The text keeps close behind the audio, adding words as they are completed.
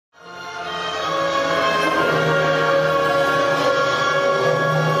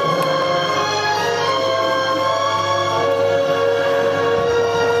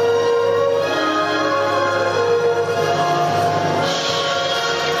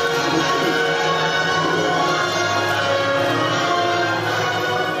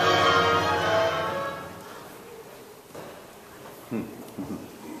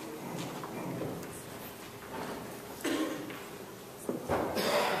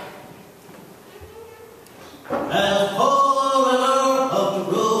As foreigner of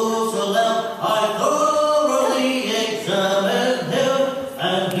Jerusalem, I thoroughly examined him,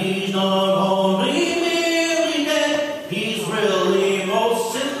 and he's not only merely dead, he's really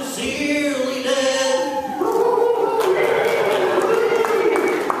most sincerely dead.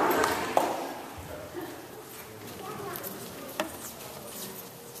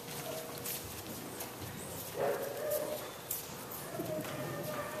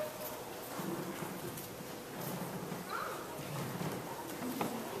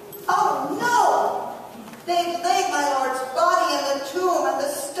 Oh no! They've laid my Lord's body in the tomb, and the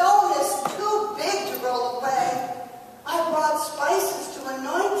stone is too big to roll away. I brought spices to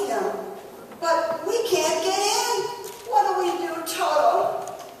anoint him, but we can't get in. What do we do, Toto?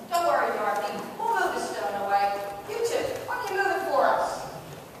 Don't worry, Dorothy. We'll move the stone away. You two, why don't you move it for us?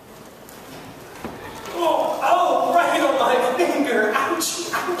 Oh, right on my finger.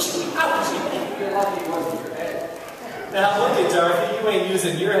 Ouchie, ouchie, ouchie. You're lucky it wasn't your head. Now look at Dorothy, you ain't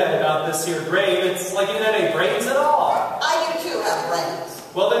using your head about this here grave. It's like you didn't have any brains at all. I do too have brains.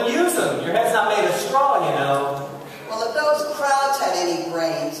 Well then use them. Your head's not made of straw, you know. Well, if those crowds had any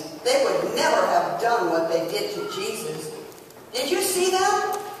brains, they would never have done what they did to Jesus. Did you see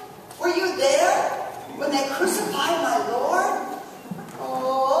them? Were you there when they crucified my Lord?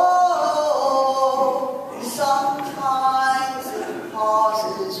 Oh, sometimes it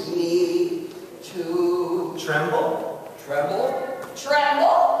causes me to Tremble? Tremble?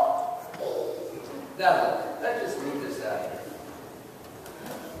 Tremble? Now look, let's just leave this out here.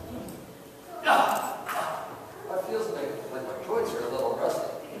 It feels like my joints are a little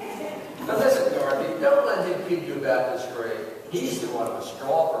rusty. Now listen, Dorothy, don't let him kid you about this grave. He's the one with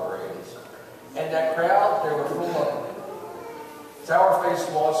straw for brains. And that crowd, they were full of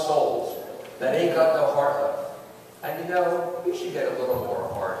sour-faced lost souls that ain't got no heart left. And you know, you should get a little more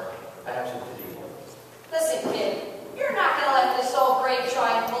heart. I have some pity for you. Listen, kid, you're not going to let this old grave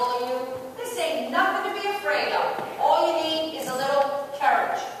try and bully you. This ain't nothing to be afraid of. All you need is a little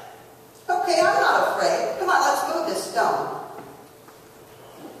courage. Okay, I'm not afraid. Come on, let's move this stone.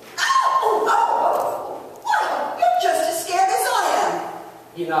 Ow! Oh! What? You're just as scared as I am.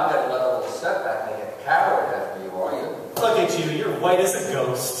 You're not going to let a little setback make a coward after you, are you? Look at you, you're white as a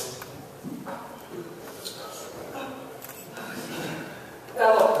ghost. Now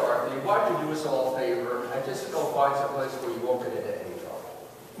look, Dorothy, why don't you do us all a favor and just go find some place where you won't get into any trouble.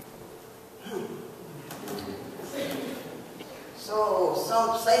 So, some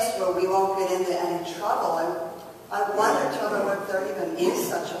place where we won't get into any trouble. I wonder, Toto, if there even is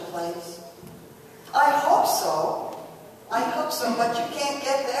such a place. I hope so. I hope so, but you can't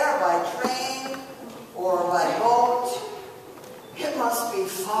get there by train or by boat. It must be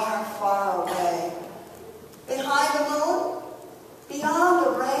far, far away. Behind the moon? Beyond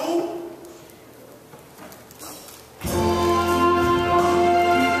the rain?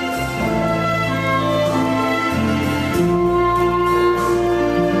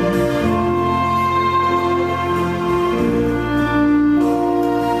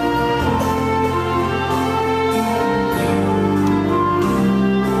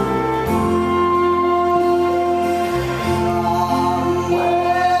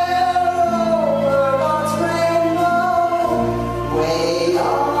 Way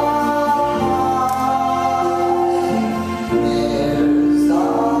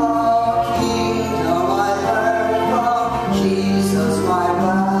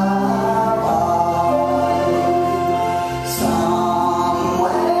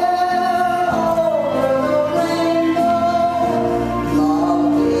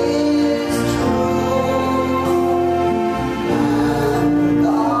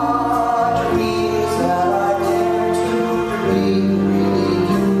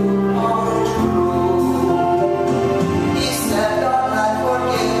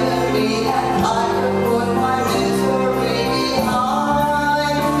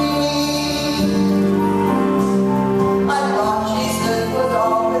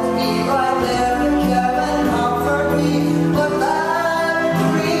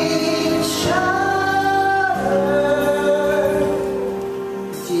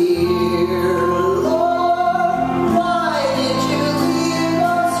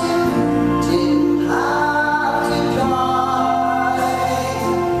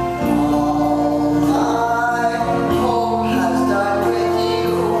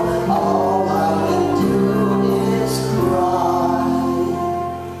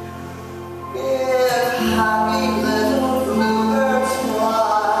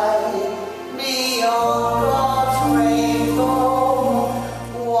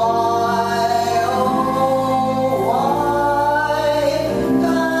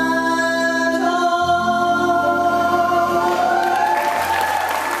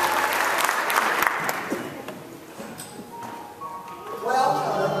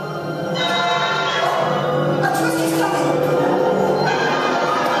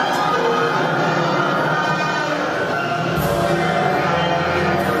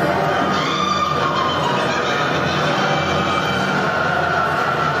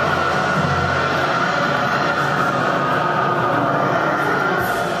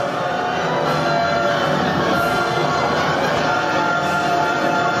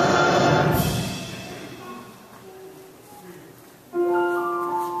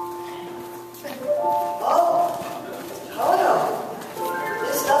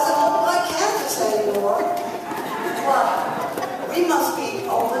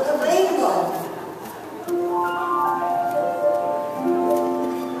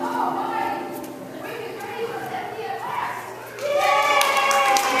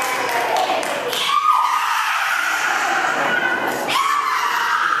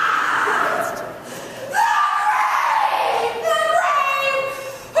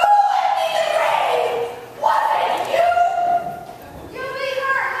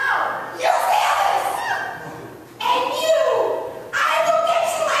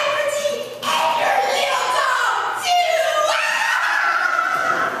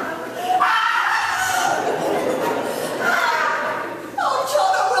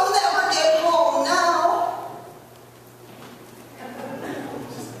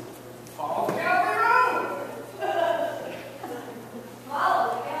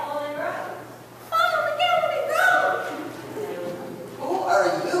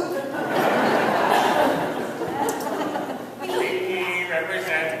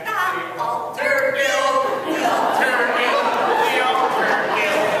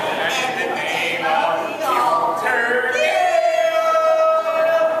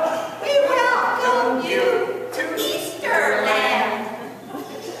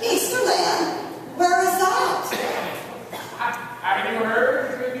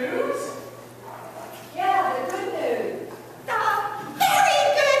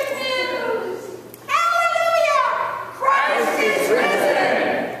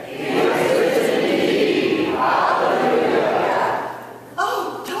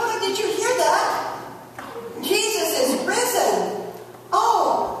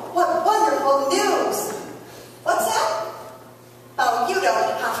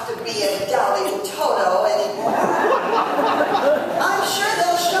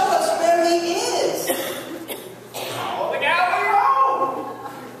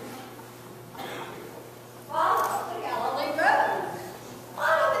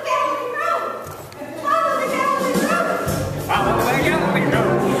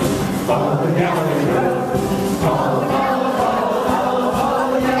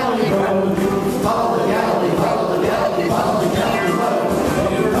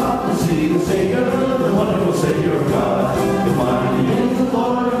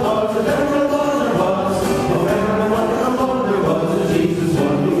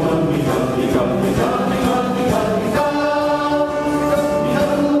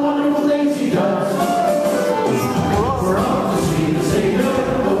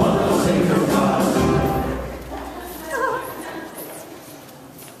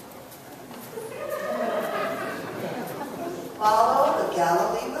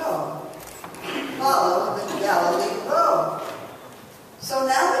Galilee Road. Follow the Galilee Road. So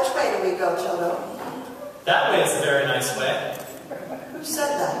now which way do we go, Toto? That way is a very nice way. Who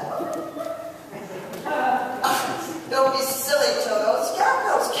said that? Don't be silly, Toto.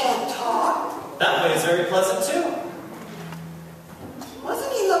 Scarecrows can't talk. That way is very pleasant too.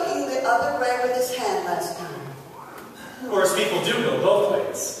 Wasn't he looking the other way with his hand last time? Of course, people do go both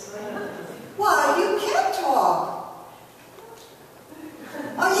ways. Why, you can't talk.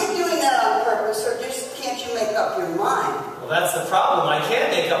 Are you doing that on purpose, or just can't you make up your mind? Well, that's the problem. I can't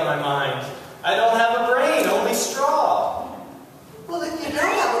make up my mind. I don't have a brain, only straw. Well, if you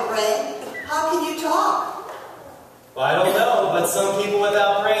don't have a brain, how can you talk? Well, I don't know, but some people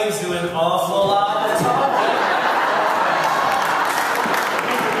without brains do an awful lot of talking.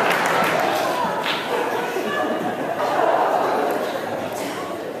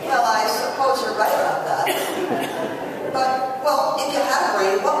 Well, I suppose you're right about that. But, well, if you had a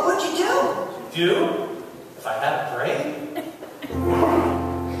brain, what would you do? Do? If I had a brain?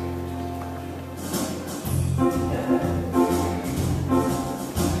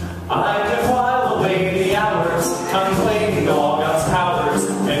 I could while away the hours, complaining all God's powers,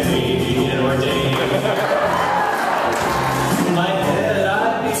 and maybe it ordained. In my head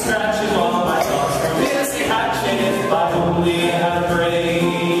I'd be scratching all my thoughts from busy hatching if I only had a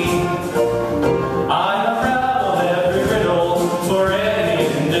brain. I'd unravel every riddle for any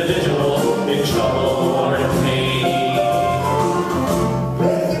individual in trouble or in pain.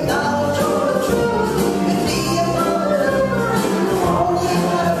 With your knowledge of the truth, you could be a murderer if you only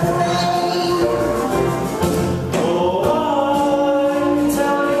had a brain. Oh, I can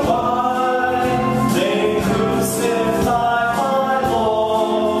tell you why they crucified my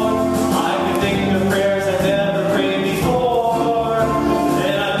Lord. I can think of prayers I never prayed before,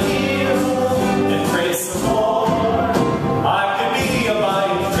 then I kneel and pray some more. I could be a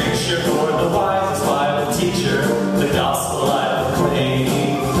mighty preacher or the wisest Bible teacher, the gospel I proclaim.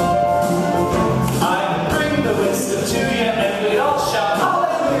 I can bring the wisdom to you, and we'd all shout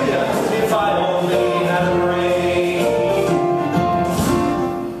hallelujah if I only had a brain.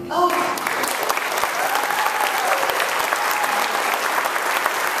 Oh,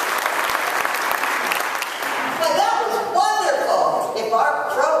 but that was wonderful. If our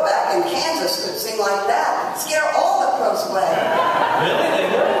crow back in Kansas could sing like that, scare all the crows away. Really? They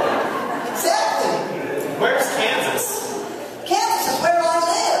would? Exactly. Where's Kansas? Kansas is where I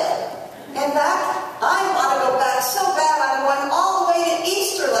live. In fact, I want to go back so bad I'm going all the way to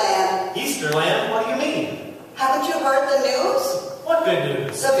Easterland. Easterland? What do you mean? Haven't you heard the news? What good news?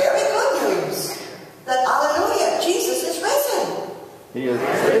 It's a very good news. That, hallelujah, Jesus is risen. He is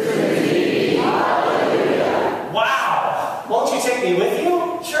risen. Wow! Won't you take me with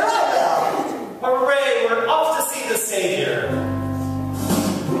you? Sure I Hooray! We're off to see the Savior.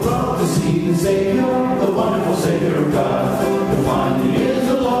 We're off to see the Savior, the wonderful Savior of God. To find He is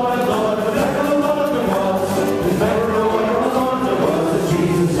the Lord, whatever the Lord there was. There's never a whatever the Lord there was, that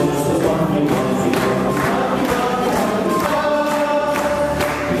Jesus is the one we want.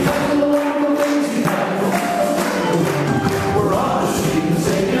 Because of the wonderful things He done. We're off to see the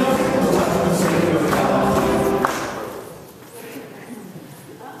Savior, the wonderful Savior of God.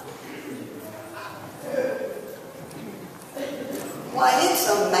 will. Why, it's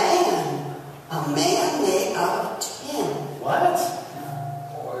a man. A man made out of tin. What?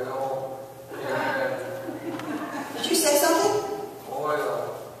 Oil can. Did you say something?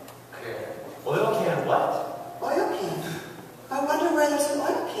 Oil can. Oil can what? Oil can. I wonder where there's an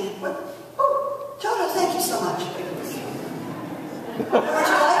oil can. What? Oh, Toto, thank you so much. How'd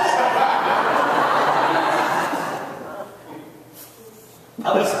you like it?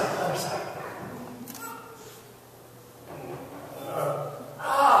 Other side, other side.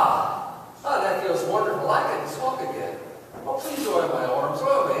 Oh, that feels wonderful. I can talk again. Oh, please oil my arms,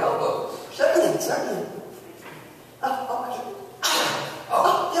 oil my elbows. Certainly, certainly.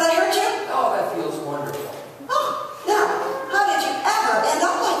 Oh, did I hurt you? Oh, that feels wonderful. Oh, now, how did you ever end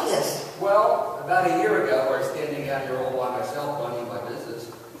up like this? Well, about a year ago, I was standing out here all by myself minding my business,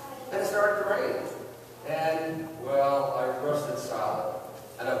 and it started to rain. And, well, I rusted solid.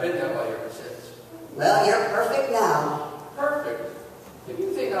 And I've been that way ever since. Well, you're perfect now. Perfect. If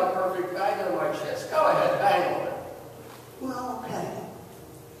you think I'm perfect, bang on my chest. Go ahead, bang on it. Well, okay.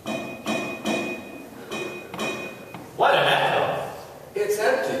 What an echo. It's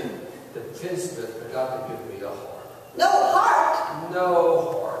empty. The tinsmith forgot to give me a heart. No heart? No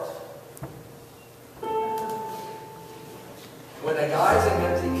heart. When a guy's an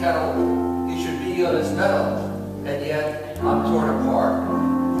empty kettle, he should be on his mettle. And yet, I'm torn apart.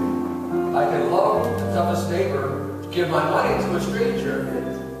 I can love the toughest neighbor, give my money to a stranger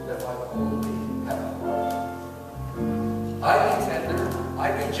that I only have a heart. I'd be tender,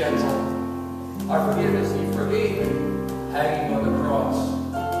 I'd be gentle. I forgive as he forgave, hanging on the cross.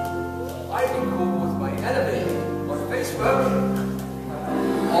 I'd be cool with my enemy on Facebook,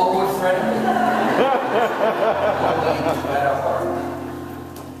 always friendly. Only had a heart.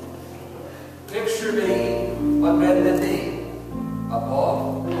 Picture me, a bended knee,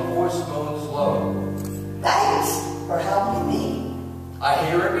 above a horse moans low. Thanks for helping me. I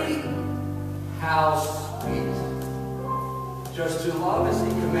hear a beat. How sweet. Just to love as he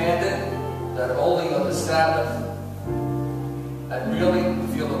commanded, that only on the Sabbath, I'd really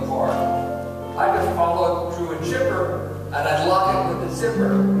feel apart. I could follow through a chipper, and I'd lock it with a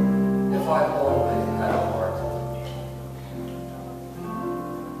zipper if I only had a heart.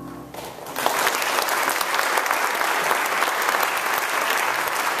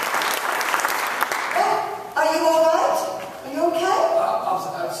 Are you all right? Are you okay?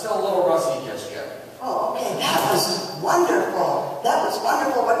 I'm still a little rusty just yet. Oh, okay. That was wonderful. That was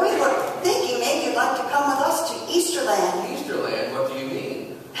wonderful. But we were thinking maybe you'd like to come with us to Easterland. Easterland, what do you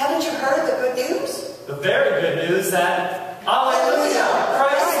mean? Haven't you heard the good news? The very good news that, hallelujah,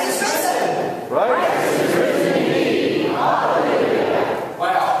 Christ is risen. Christ is risen indeed. Hallelujah.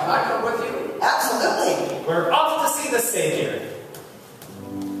 Wow, can I come with you? Absolutely. We're off to see the Savior.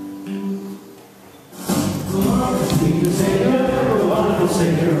 Sweet Savior, the wonderful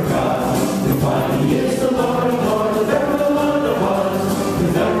Savior of God. We find He is the Lord of Lords, if ever the Lord there was.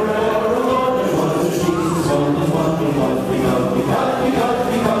 If ever a Lord there was, Jesus only one who was. Because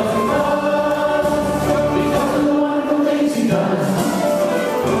of the wonderful things He does.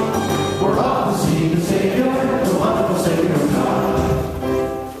 We're off to see the Savior, the wonderful Savior of God.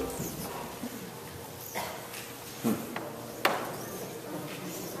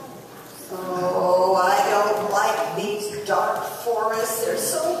 Oh, I don't like these dark forests. They're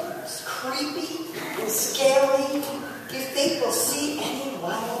so creepy and scary. Do you think we'll see any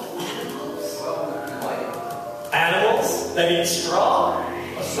wild animals? Well, you might. Animals that eat straw.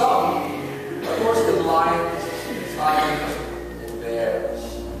 Some. Of course, the lions, tigers, and bears.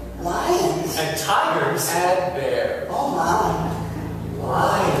 Lions? And tigers. And bears. Oh my.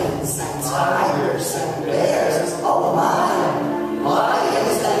 Lions and tigers and bears. Oh my.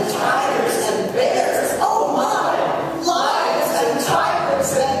 Lions and tigers and bears. Oh my. Lions and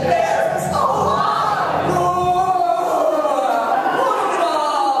tigers and bears. Oh my.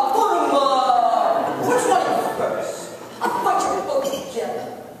 Which one first? I'll punch you both together.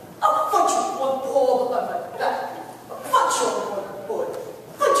 I'll punch you one paw on my back. I'll punch you on one foot.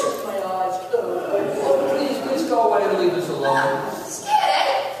 Punch you with my eyes closed. Oh, please go away and leave us alone. Scared, eh?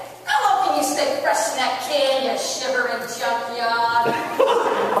 How long can you stay fresh in that can, you shivering junkyard?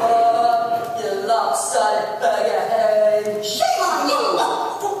 You lopsided bag of hay. Shame on you.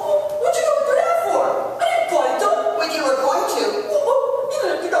 What you gonna do that for? I didn't fight them. When you were going to.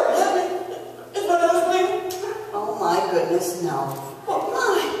 You don't have me. Is my nose bleeding? Oh my goodness, no.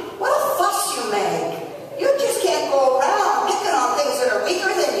 My, what a fuss you make. You just can't go around picking on things that are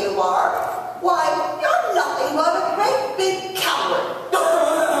weaker than you are. Why, you're nothing but a great big coward.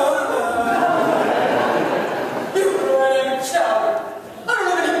 You're a coward. I don't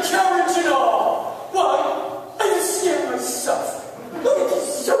have any courage at all. Why? I just scared myself. Look at these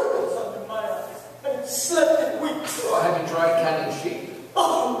circles under my eyes. I slept in weeks. Oh, have you tried canning sheep? Oh,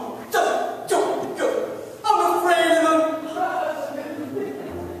 don't be good. I'm afraid of them.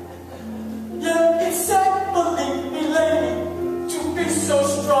 Yeah, it's sad, believe me, lady, to be so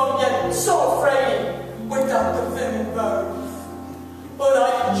strong yet so afraid without the venom birth. But I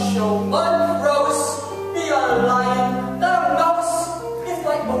can show my prowess, be a lion, not a mouse, if I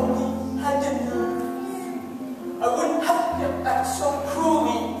only had the nerve. I wouldn't have to act so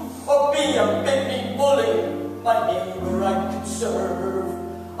cruelly or be a baby bully. My neighbor I could serve.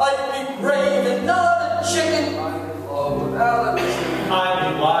 I'd be brave and not a chicken. Oh, without a vision. I'd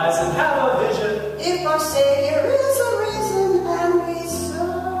be wise and have a vision. If our Savior is a risen and we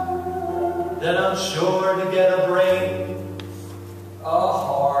serve, Then I'm sure to get a brain. A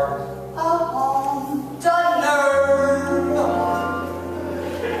heart. a home. The nerve.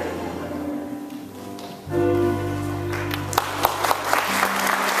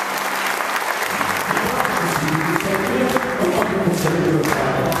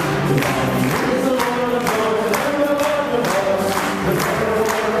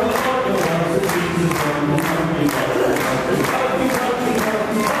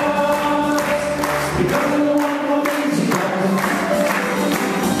 Because of the wonderful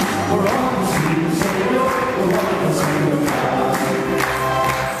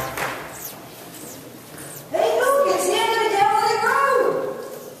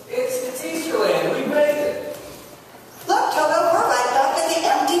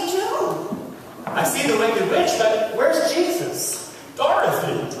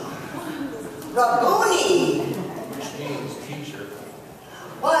Rabboni. which means teacher.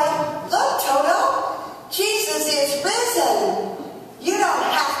 Why, look, Toto. Jesus is risen. You don't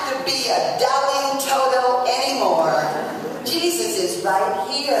have to be a doubting Toto anymore. Jesus is right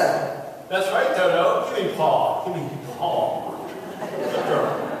here. That's right, Toto. You mean Paul. You mean Paul. Good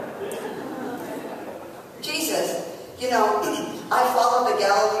girl. Jesus, you know, I followed the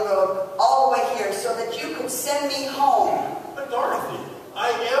Galilee Road all the way here so that you could send me home. But Dorothy, I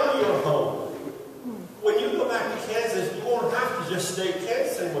am your home. When you go back to Kansas, you won't have to just stay in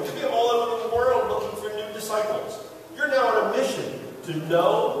Kansas anymore. You'll be all over the world looking for new disciples. You're now on a mission to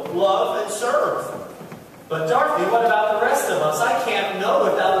know, love, and serve. But Dorothy, what about the rest of us? I can't know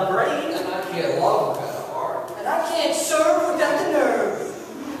without a brain. And I can't love without a heart. And I can't serve without the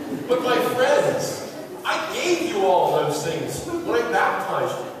nerve. But my friends, I gave you all those things when I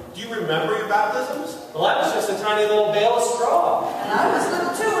baptized you. Do you remember your baptisms? Well, that was just a tiny little bale of straw. And I was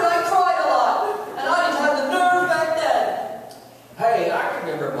little too, and I cried a lot. And I didn't have the nerve back then. Hey, I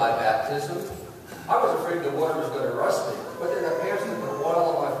remember my baptism. I was afraid the water was going to rust me, but then the pastor put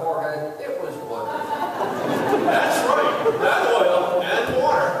oil on my forehead. It was wonderful. That's right. That oil and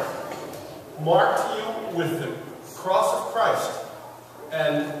water marked you with the cross of Christ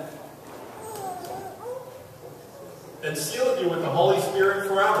and sealed you with the Holy Spirit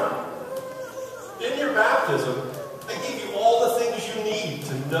forever. In your baptism, I gave you all the things you need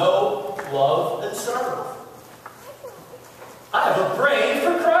to know, love, and serve. I have a brain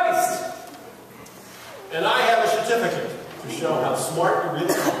for Christ. And I have a certificate to show how smart you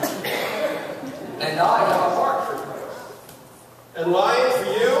really are. And I have a heart for Christ. And lying for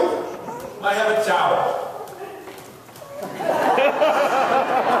you, I have a towel.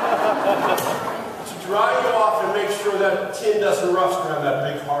 To dry you off and make sure that tin doesn't rust around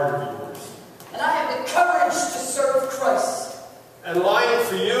that big heart of yours. And I have the courage to serve Christ. And lying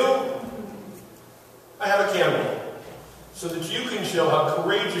for you, I have a candle. So that you can show how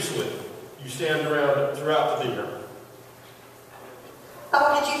courageously you stand around throughout the dinner.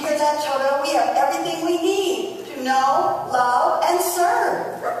 Oh, did you hear that, Toto? We have everything we need to know, love, and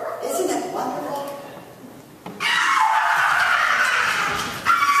serve. Isn't it wonderful?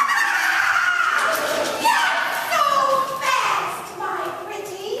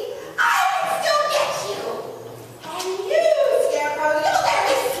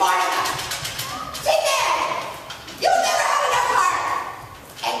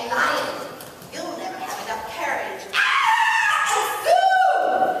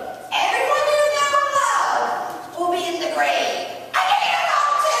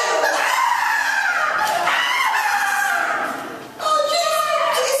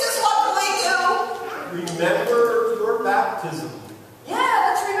 Remember your baptism. Yeah,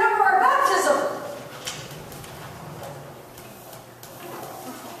 let's remember our baptism.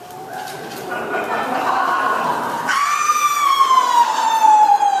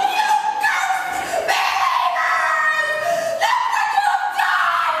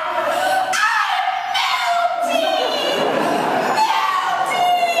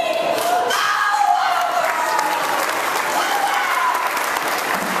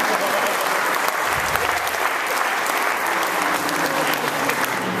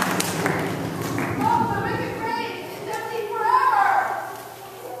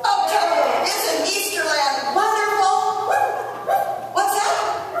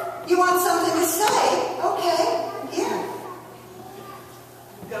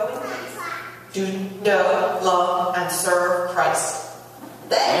 To know, love, and serve Christ.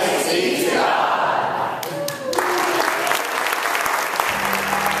 Thanks,